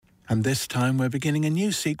And this time we're beginning a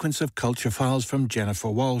new sequence of Culture Files from Jennifer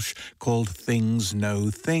Walshe called Things Know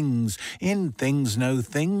Things. In Things Know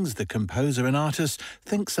Things, the composer and artist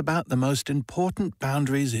thinks about the most important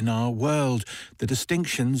boundaries in our world, the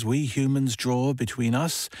distinctions we humans draw between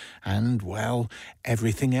us and, well,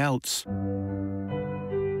 everything else.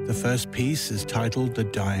 The first piece is titled The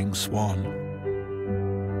Dying Swan.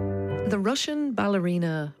 The Russian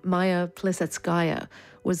ballerina Maya Plisetskaya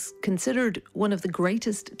was considered one of the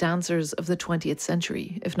greatest dancers of the 20th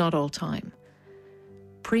century, if not all time.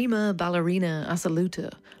 Prima ballerina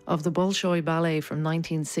assoluta of the Bolshoi Ballet from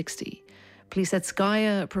 1960,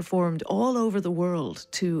 Plisetskaya performed all over the world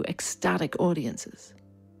to ecstatic audiences.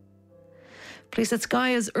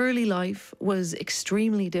 Plisetskaya's early life was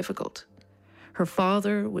extremely difficult. Her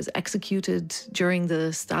father was executed during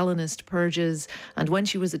the Stalinist purges, and when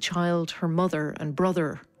she was a child, her mother and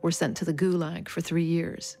brother were sent to the Gulag for 3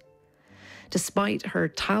 years. Despite her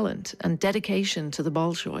talent and dedication to the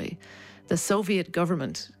Bolshoi, the Soviet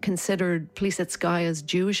government considered Plisetskaya's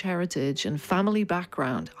Jewish heritage and family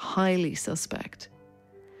background highly suspect.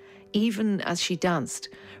 Even as she danced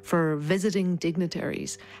for visiting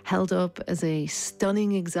dignitaries, held up as a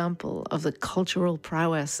stunning example of the cultural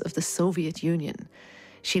prowess of the Soviet Union,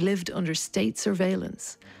 she lived under state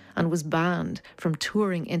surveillance and was banned from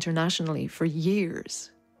touring internationally for years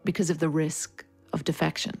because of the risk of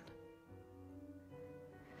defection.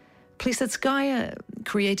 Plisetskaya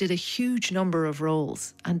created a huge number of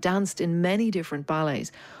roles and danced in many different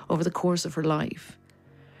ballets over the course of her life.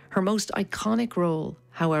 Her most iconic role,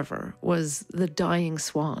 however, was The Dying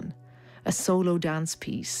Swan, a solo dance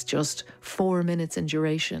piece just 4 minutes in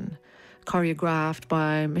duration, choreographed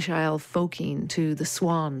by Mikhail Fokine to The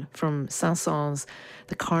Swan from Saint-Saëns'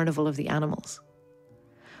 The Carnival of the Animals.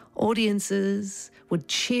 Audiences would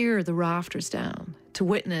cheer the rafters down to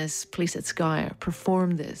witness Plisetskaya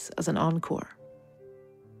perform this as an encore.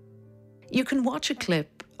 You can watch a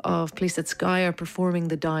clip of Plisetskaya performing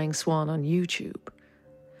The Dying Swan on YouTube.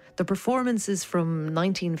 The performance is from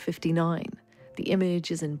 1959. The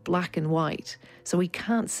image is in black and white, so we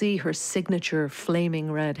can't see her signature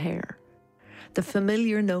flaming red hair. The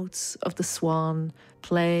familiar notes of the swan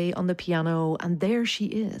play on the piano, and there she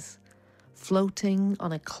is, floating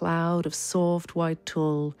on a cloud of soft white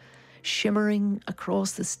tulle, shimmering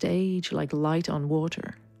across the stage like light on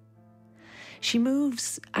water. She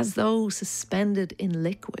moves as though suspended in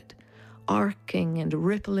liquid, arcing and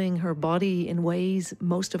rippling her body in ways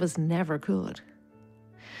most of us never could.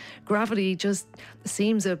 Gravity just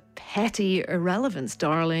seems a petty irrelevance,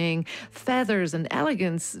 darling. Feathers and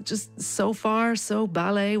elegance, just so far, so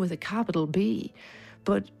ballet with a capital B.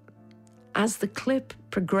 But as the clip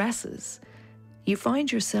progresses, you find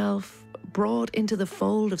yourself brought into the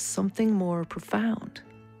fold of something more profound.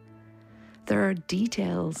 There are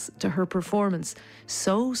details to her performance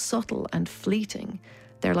so subtle and fleeting,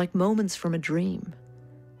 they're like moments from a dream.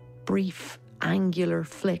 Brief, angular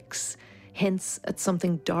flicks, hints at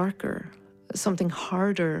something darker, something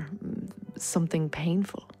harder, something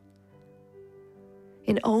painful.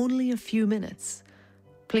 In only a few minutes,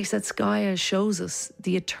 Plisetskaya shows us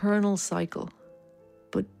the eternal cycle,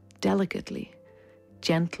 but delicately,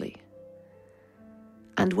 gently.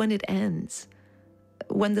 And when it ends,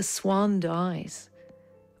 when the swan dies,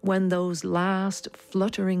 when those last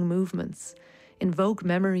fluttering movements invoke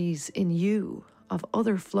memories in you of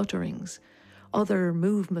other flutterings, other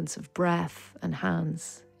movements of breath and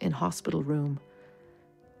hands in hospital room,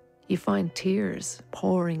 you find tears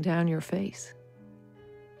pouring down your face.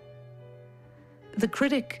 The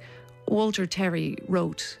critic Walter Terry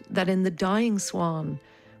wrote that in The Dying Swan,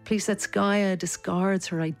 Plisetskaya discards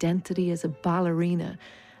her identity as a ballerina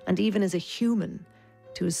and even as a human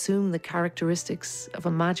to assume the characteristics of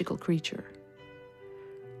a magical creature.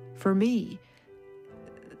 For me,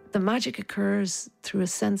 the magic occurs through a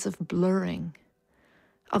sense of blurring,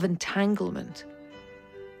 of entanglement.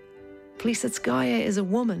 Plisetskaya is a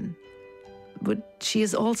woman, but she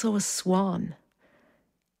is also a swan.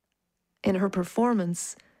 In her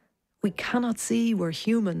performance, we cannot see where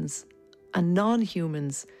humans and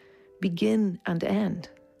non-humans begin and end,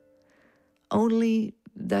 only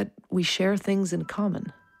that we share things in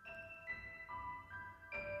common.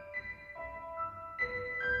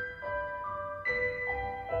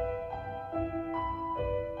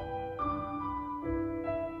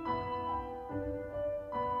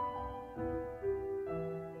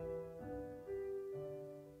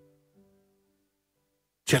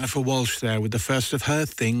 Jennifer Walshe there with the first of her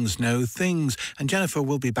Things Know Things, and Jennifer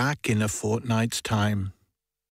will be back in a fortnight's time.